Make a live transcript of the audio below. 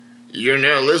You're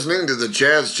now listening to the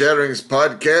Chad's Chatterings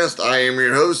podcast. I am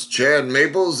your host, Chad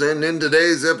Maples, and in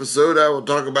today's episode, I will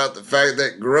talk about the fact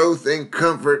that growth and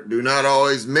comfort do not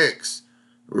always mix.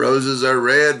 Roses are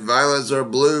red, violets are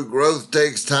blue, growth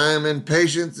takes time, and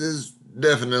patience is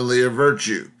definitely a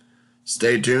virtue.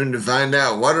 Stay tuned to find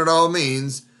out what it all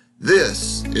means.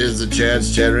 This is the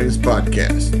Chad's Chatterings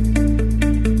podcast.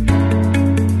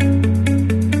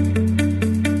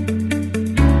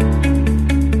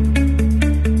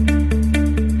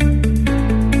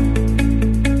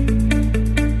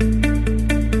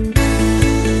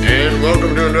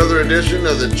 Another edition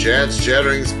of the Chad's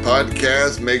Chatterings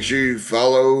podcast. Make sure you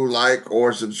follow, like,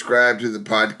 or subscribe to the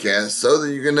podcast so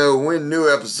that you can know when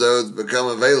new episodes become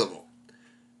available.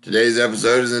 Today's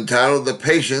episode is entitled The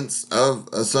Patience of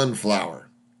a Sunflower.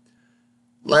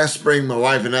 Last spring, my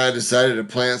wife and I decided to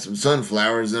plant some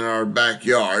sunflowers in our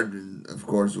backyard. And of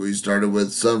course, we started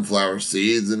with sunflower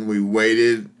seeds, and we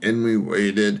waited and we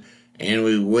waited and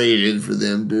we waited for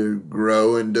them to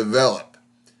grow and develop.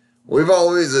 We've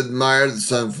always admired the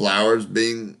sunflowers.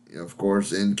 Being, of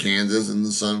course, in Kansas, in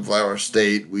the sunflower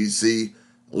state, we see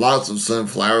lots of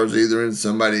sunflowers either in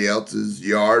somebody else's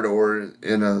yard or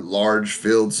in a large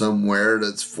field somewhere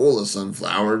that's full of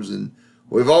sunflowers. And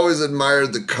we've always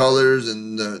admired the colors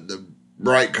and the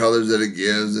bright colors that it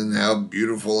gives and how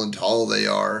beautiful and tall they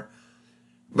are.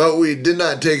 But we did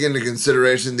not take into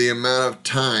consideration the amount of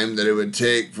time that it would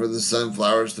take for the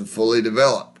sunflowers to fully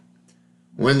develop.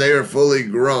 When they are fully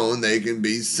grown, they can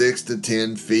be 6 to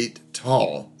 10 feet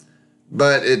tall,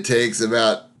 but it takes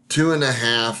about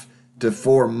 2.5 to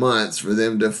 4 months for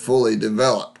them to fully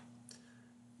develop.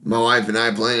 My wife and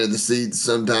I planted the seeds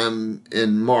sometime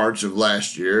in March of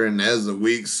last year, and as the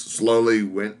weeks slowly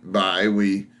went by,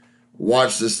 we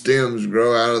watched the stems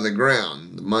grow out of the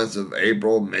ground. The months of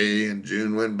April, May, and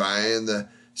June went by, and the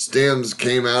stems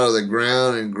came out of the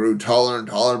ground and grew taller and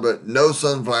taller, but no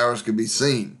sunflowers could be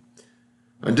seen.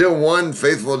 Until one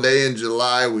faithful day in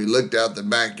July, we looked out the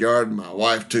backyard, and my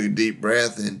wife took a deep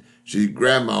breath, and she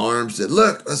grabbed my arm and said,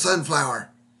 "Look, a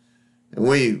sunflower." And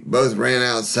we both ran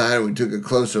outside, and we took a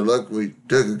closer look. We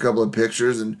took a couple of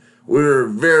pictures, and we were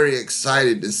very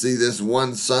excited to see this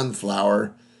one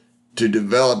sunflower to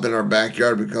develop in our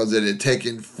backyard because it had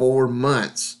taken 4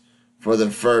 months for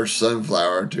the first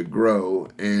sunflower to grow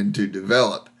and to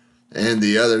develop. And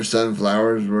the other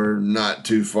sunflowers were not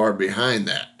too far behind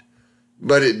that.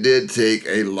 But it did take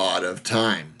a lot of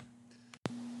time.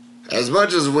 As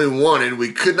much as we wanted,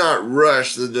 we could not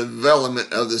rush the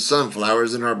development of the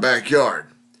sunflowers in our backyard.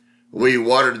 We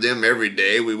watered them every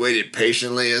day. We waited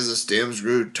patiently as the stems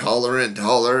grew taller and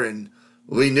taller, and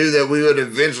we knew that we would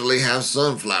eventually have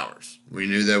sunflowers. We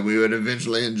knew that we would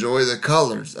eventually enjoy the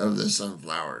colors of the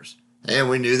sunflowers. And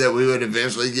we knew that we would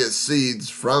eventually get seeds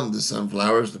from the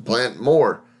sunflowers to plant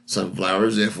more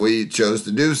sunflowers if we chose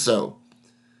to do so.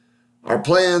 Our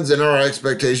plans and our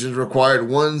expectations required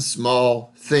one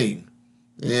small thing,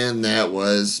 and that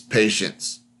was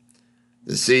patience.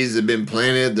 The seeds had been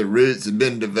planted, the roots had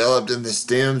been developed, and the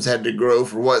stems had to grow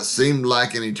for what seemed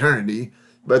like an eternity,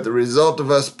 but the result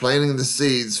of us planting the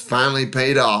seeds finally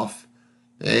paid off,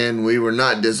 and we were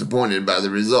not disappointed by the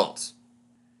results.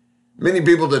 Many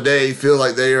people today feel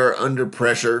like they are under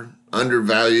pressure,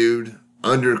 undervalued,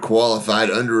 underqualified,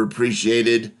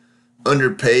 underappreciated,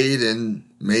 underpaid, and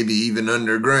maybe even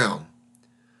underground.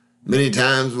 Many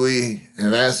times we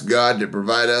have asked God to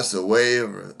provide us a way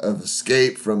of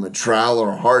escape from a trial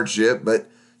or a hardship, but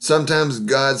sometimes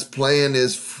God's plan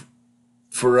is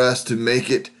for us to make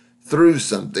it through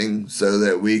something so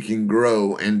that we can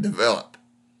grow and develop.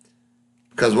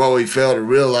 Because what we fail to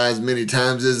realize many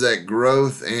times is that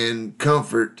growth and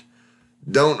comfort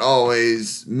don't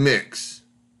always mix.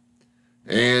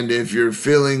 And if you're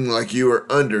feeling like you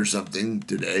are under something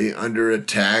today, under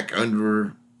attack,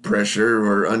 under pressure,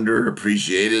 or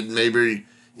underappreciated, maybe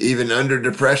even under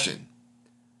depression,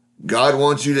 God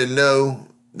wants you to know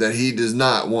that He does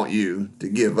not want you to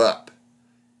give up.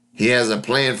 He has a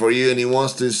plan for you, and He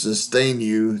wants to sustain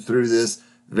you through this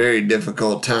very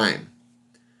difficult time.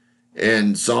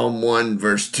 In Psalm 1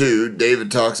 verse 2,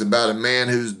 David talks about a man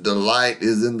whose delight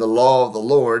is in the law of the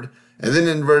Lord. And then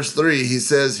in verse 3, he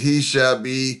says, "He shall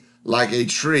be like a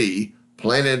tree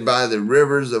planted by the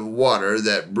rivers of water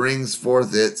that brings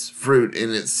forth its fruit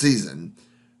in its season,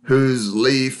 whose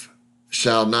leaf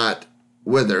shall not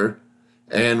wither,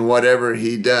 and whatever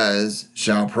he does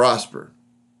shall prosper."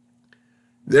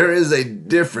 There is a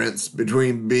difference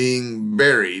between being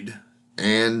buried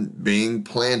and being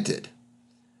planted.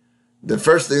 The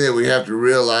first thing that we have to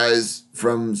realize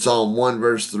from Psalm 1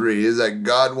 verse 3 is that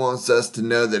God wants us to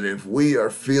know that if we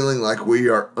are feeling like we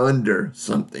are under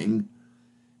something,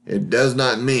 it does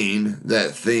not mean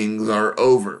that things are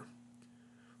over.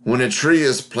 When a tree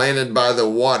is planted by the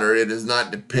water, it is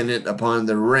not dependent upon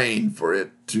the rain for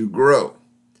it to grow.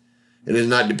 It is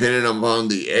not dependent upon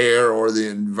the air or the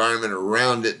environment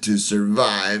around it to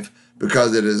survive,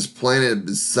 because it is planted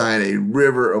beside a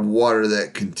river of water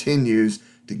that continues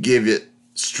to give it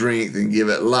strength and give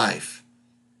it life.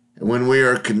 And when we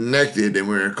are connected and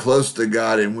we are close to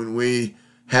God, and when we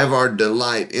have our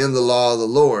delight in the law of the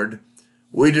Lord,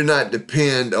 we do not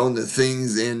depend on the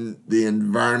things in the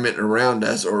environment around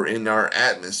us or in our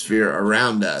atmosphere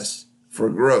around us for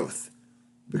growth,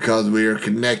 because we are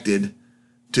connected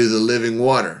to the living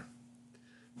water.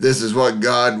 This is what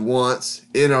God wants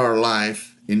in our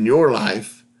life, in your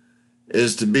life,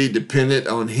 is to be dependent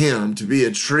on Him, to be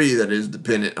a tree that is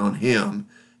dependent on Him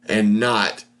and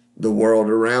not the world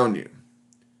around you.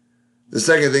 The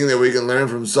second thing that we can learn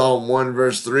from Psalm 1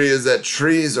 verse 3 is that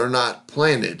trees are not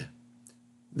planted.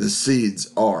 The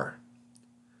seeds are.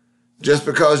 Just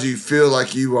because you feel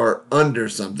like you are under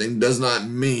something does not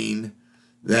mean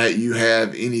that you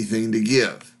have anything to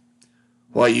give.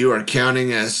 What you are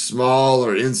counting as small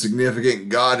or insignificant,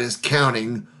 God is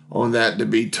counting on that to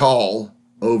be tall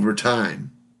over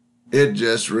time. It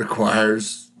just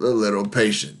requires a little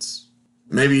patience.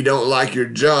 Maybe you don't like your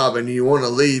job and you want to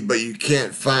leave, but you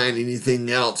can't find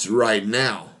anything else right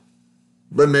now.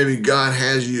 But maybe God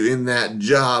has you in that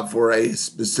job for a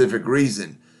specific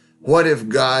reason. What if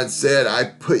God said, I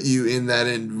put you in that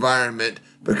environment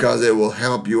because it will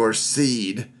help your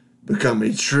seed become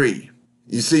a tree?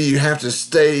 You see, you have to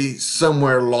stay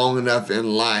somewhere long enough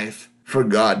in life for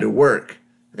God to work.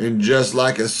 And just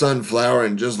like a sunflower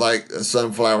and just like a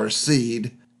sunflower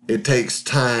seed, it takes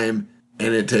time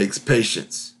and it takes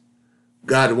patience.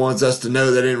 God wants us to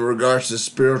know that in regards to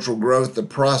spiritual growth, the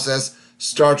process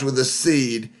starts with a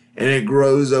seed and it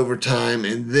grows over time,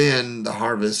 and then the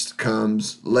harvest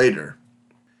comes later.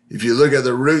 If you look at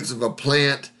the roots of a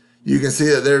plant, you can see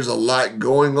that there's a lot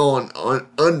going on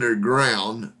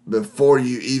underground before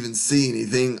you even see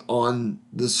anything on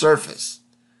the surface.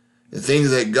 The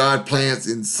things that God plants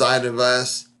inside of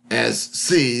us as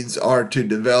seeds are to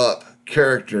develop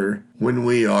character when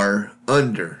we are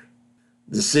under.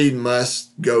 The seed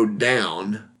must go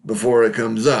down before it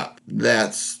comes up.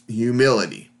 That's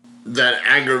humility. That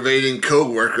aggravating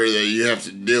coworker that you have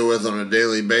to deal with on a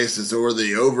daily basis, or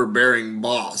the overbearing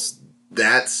boss,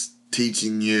 that's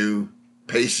teaching you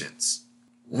patience.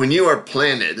 When you are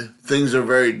planted, things are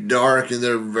very dark and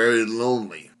they're very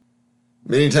lonely.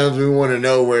 Many times we want to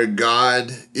know where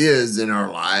God is in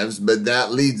our lives, but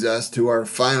that leads us to our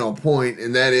final point,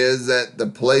 and that is that the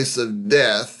place of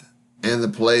death and the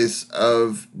place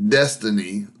of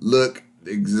destiny look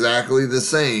exactly the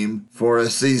same for a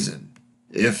season.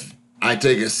 If I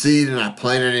take a seed and I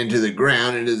plant it into the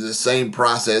ground, it is the same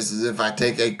process as if I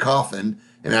take a coffin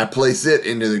and I place it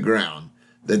into the ground.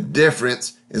 The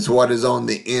difference is what is on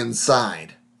the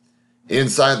inside.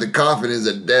 Inside the coffin is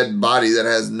a dead body that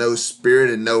has no spirit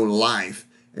and no life.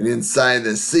 And inside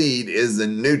the seed is the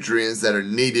nutrients that are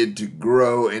needed to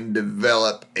grow and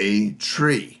develop a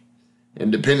tree.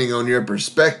 And depending on your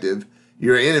perspective,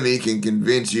 your enemy can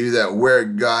convince you that where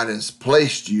God has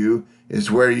placed you is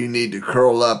where you need to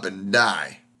curl up and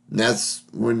die. And that's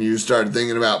when you start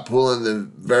thinking about pulling the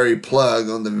very plug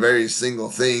on the very single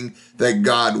thing that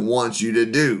God wants you to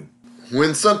do.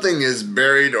 When something is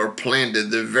buried or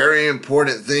planted, the very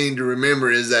important thing to remember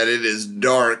is that it is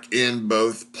dark in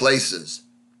both places.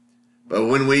 But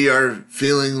when we are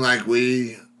feeling like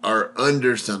we are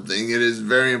under something, it is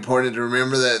very important to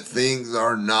remember that things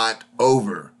are not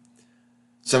over.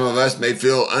 Some of us may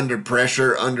feel under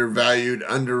pressure, undervalued,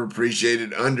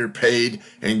 underappreciated, underpaid,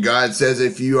 and God says,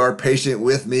 if you are patient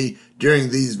with me during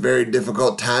these very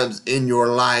difficult times in your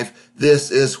life,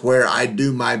 this is where I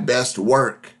do my best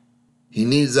work. He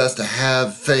needs us to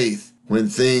have faith when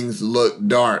things look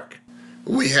dark.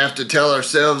 We have to tell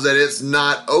ourselves that it's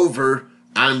not over,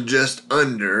 I'm just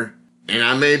under, and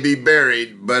I may be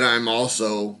buried, but I'm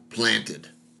also planted.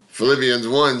 Philippians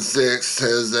 1:6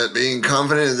 says that being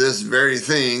confident of this very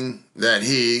thing, that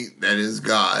He, that is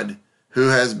God, who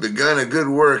has begun a good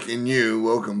work in you,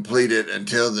 will complete it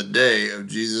until the day of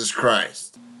Jesus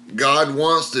Christ. God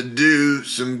wants to do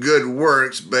some good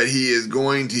works, but He is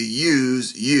going to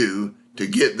use you to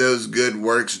get those good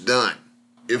works done.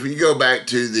 If we go back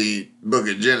to the book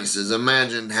of Genesis,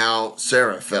 imagine how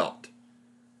Sarah felt.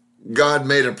 God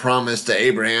made a promise to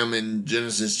Abraham in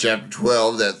Genesis chapter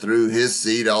 12 that through his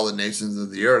seed all the nations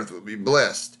of the earth would be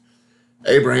blessed.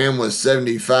 Abraham was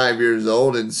 75 years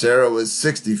old and Sarah was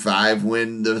 65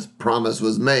 when the promise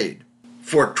was made.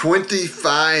 For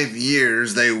 25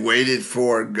 years, they waited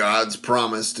for God's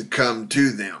promise to come to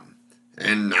them.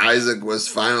 And Isaac was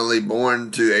finally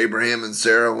born to Abraham and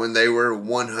Sarah when they were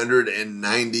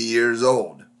 190 years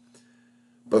old.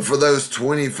 But for those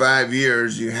 25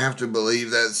 years, you have to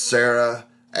believe that Sarah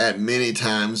at many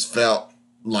times felt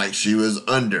like she was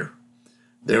under.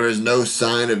 There was no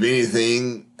sign of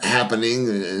anything happening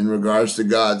in regards to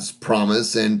God's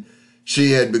promise, and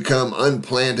she had become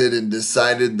unplanted and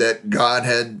decided that God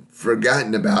had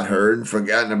forgotten about her and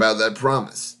forgotten about that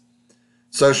promise.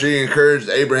 So she encouraged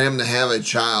Abraham to have a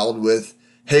child with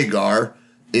Hagar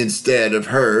instead of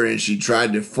her, and she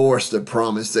tried to force the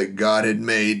promise that God had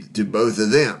made to both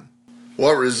of them.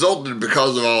 What resulted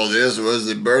because of all this was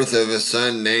the birth of a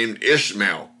son named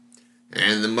Ishmael.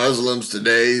 And the Muslims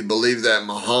today believe that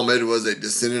Muhammad was a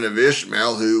descendant of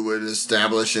Ishmael who would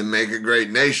establish and make a great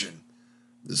nation.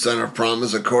 The son of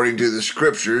promise, according to the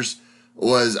scriptures,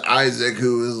 was Isaac,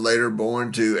 who was later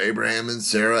born to Abraham and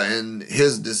Sarah, and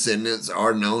his descendants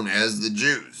are known as the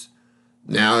Jews.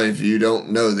 Now, if you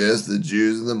don't know this, the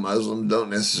Jews and the Muslims don't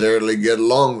necessarily get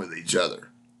along with each other.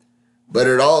 But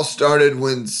it all started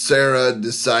when Sarah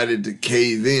decided to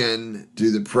cave in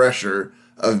to the pressure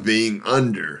of being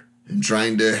under and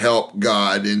trying to help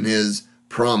God in his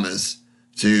promise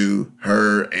to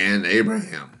her and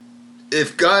Abraham.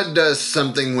 If God does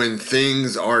something when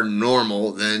things are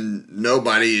normal, then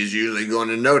nobody is usually going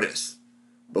to notice.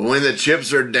 But when the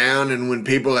chips are down and when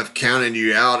people have counted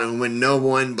you out and when no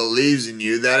one believes in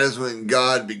you, that is when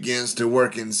God begins to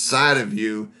work inside of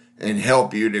you and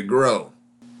help you to grow.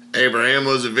 Abraham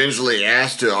was eventually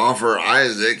asked to offer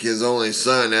Isaac, his only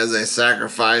son, as a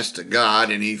sacrifice to God,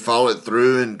 and he followed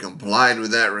through and complied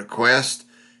with that request.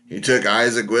 He took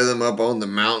Isaac with him up on the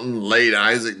mountain, laid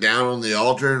Isaac down on the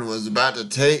altar, and was about to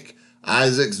take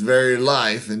Isaac's very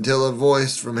life until a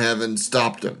voice from heaven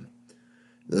stopped him.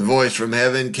 The voice from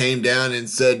heaven came down and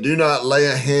said, "Do not lay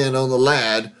a hand on the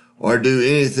lad or do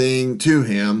anything to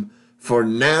him, for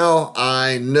now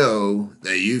I know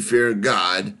that you fear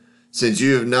God, since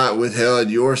you have not withheld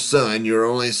your son, your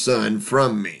only son,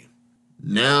 from me."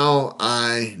 Now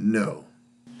I know.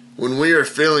 When we are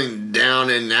feeling down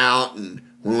and out, and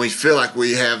when we feel like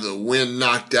we have the wind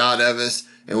knocked out of us,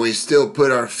 and we still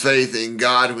put our faith in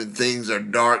God when things are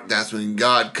dark, that's when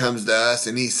God comes to us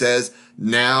and he says,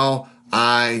 "Now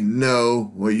I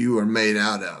know what you are made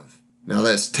out of. Now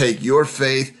let's take your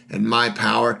faith and my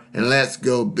power and let's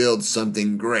go build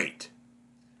something great."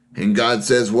 And God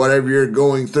says, whatever you're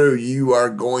going through, you are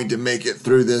going to make it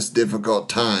through this difficult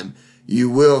time. You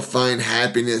will find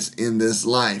happiness in this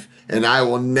life. And I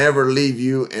will never leave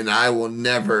you, and I will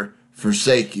never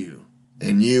forsake you.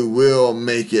 And you will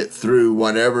make it through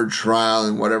whatever trial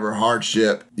and whatever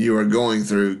hardship you are going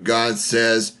through. God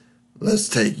says, let's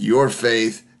take your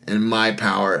faith and my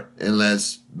power, and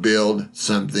let's build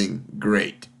something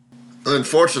great.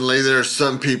 Unfortunately, there are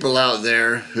some people out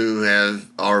there who have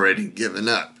already given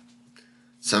up.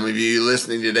 Some of you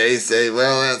listening today say,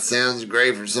 well, that sounds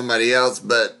great for somebody else,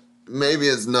 but maybe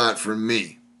it's not for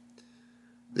me.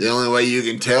 The only way you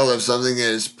can tell if something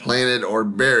is planted or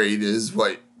buried is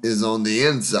what is on the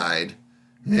inside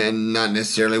and not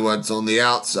necessarily what's on the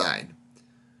outside.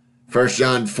 1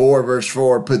 John 4 verse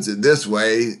 4 puts it this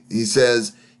way. He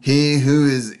says, "He who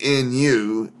is in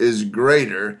you is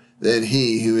greater than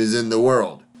he who is in the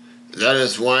world." That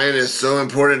is why it is so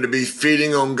important to be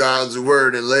feeding on God's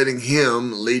word and letting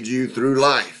him lead you through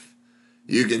life.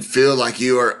 You can feel like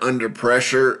you are under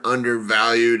pressure,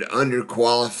 undervalued,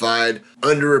 underqualified,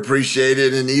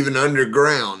 underappreciated, and even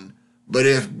underground. But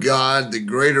if God, the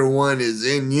greater one, is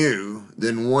in you,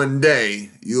 then one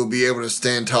day you'll be able to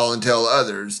stand tall and tell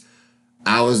others,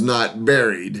 "I was not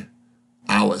buried,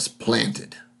 I was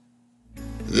planted."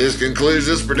 This concludes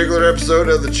this particular episode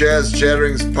of the Chaz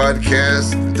Chatterings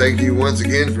podcast. Thank you once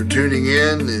again for tuning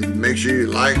in, and make sure you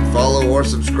like, follow, or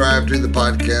subscribe to the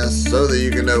podcast so that you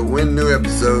can know when new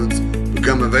episodes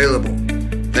become available.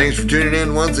 Thanks for tuning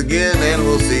in once again, and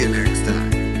we'll see you next time.